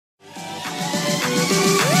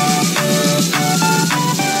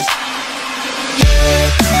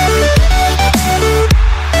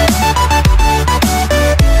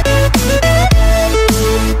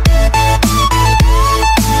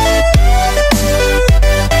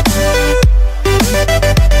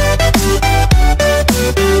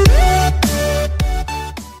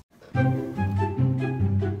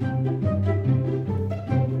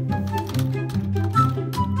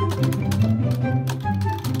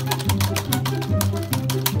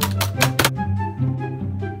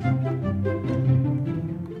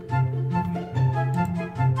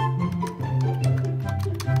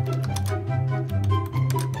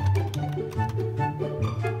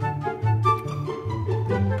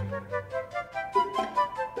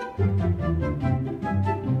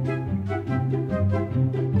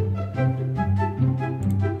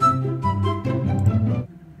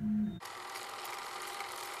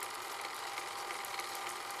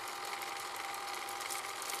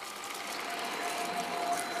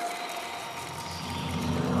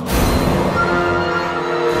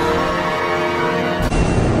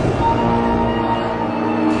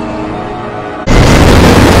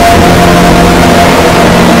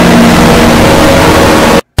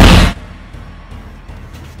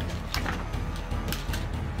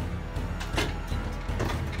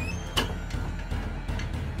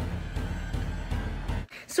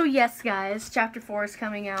yes, guys, Chapter 4 is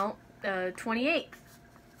coming out 28th.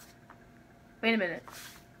 Wait a minute.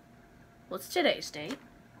 What's today's date?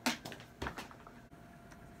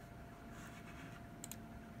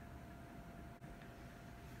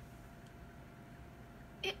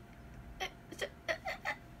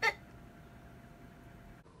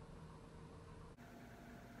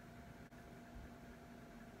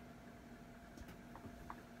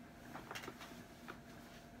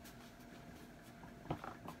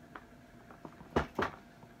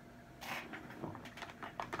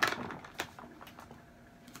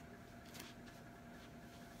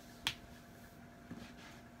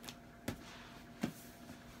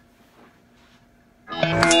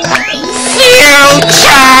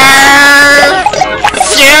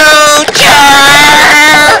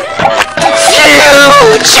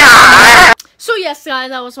 So yes, guys,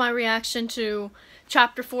 that was my reaction to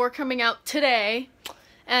Chapter 4 coming out today.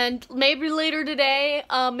 And maybe later today,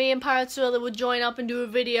 me and Pirates Willie would join up and do a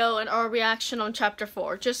video and our reaction on Chapter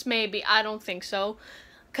 4. Just maybe. I don't think so,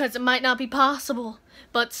 because it might not be possible.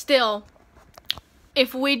 But still,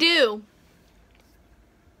 if we do,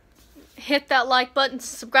 hit that like button,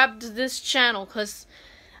 subscribe to this channel, because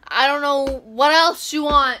I don't know what else you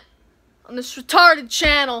want on this retarded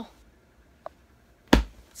channel.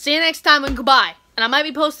 See you next time and goodbye. And I might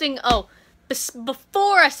be posting,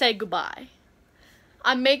 before I say goodbye,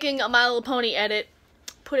 I'm making a My Little Pony edit.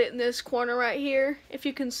 Put it in this corner right here, if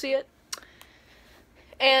you can see it.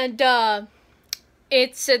 And,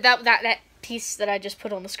 it's, that piece that I just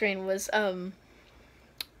put on the screen was, that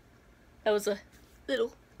was a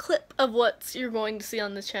little clip of what you're going to see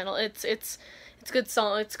on this channel. It's good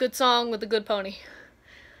song. It's a good song with a good pony.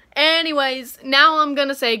 Anyways, now I'm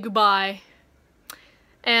gonna say goodbye.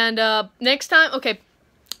 And next time, okay,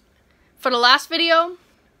 for the last video,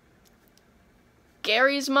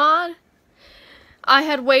 Gary's mod, I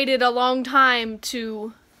had waited a long time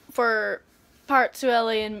for Pirates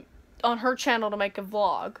Willie and on her channel to make a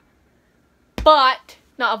vlog, but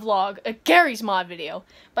not a vlog, a Gary's mod video.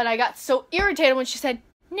 But I got so irritated when she said,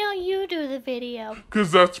 "No, you do the video,"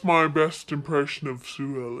 because that's my best impression of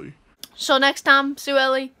Sue Ellie. So next time, Sue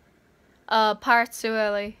Ellie, Pirates Sue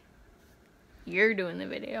Ellie, you're doing the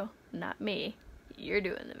video, not me. You're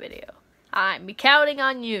doing the video. I'm counting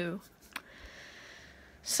on you.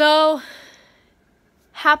 So,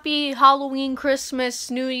 happy Halloween,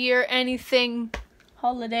 Christmas, New Year, anything,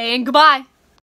 holiday, and goodbye.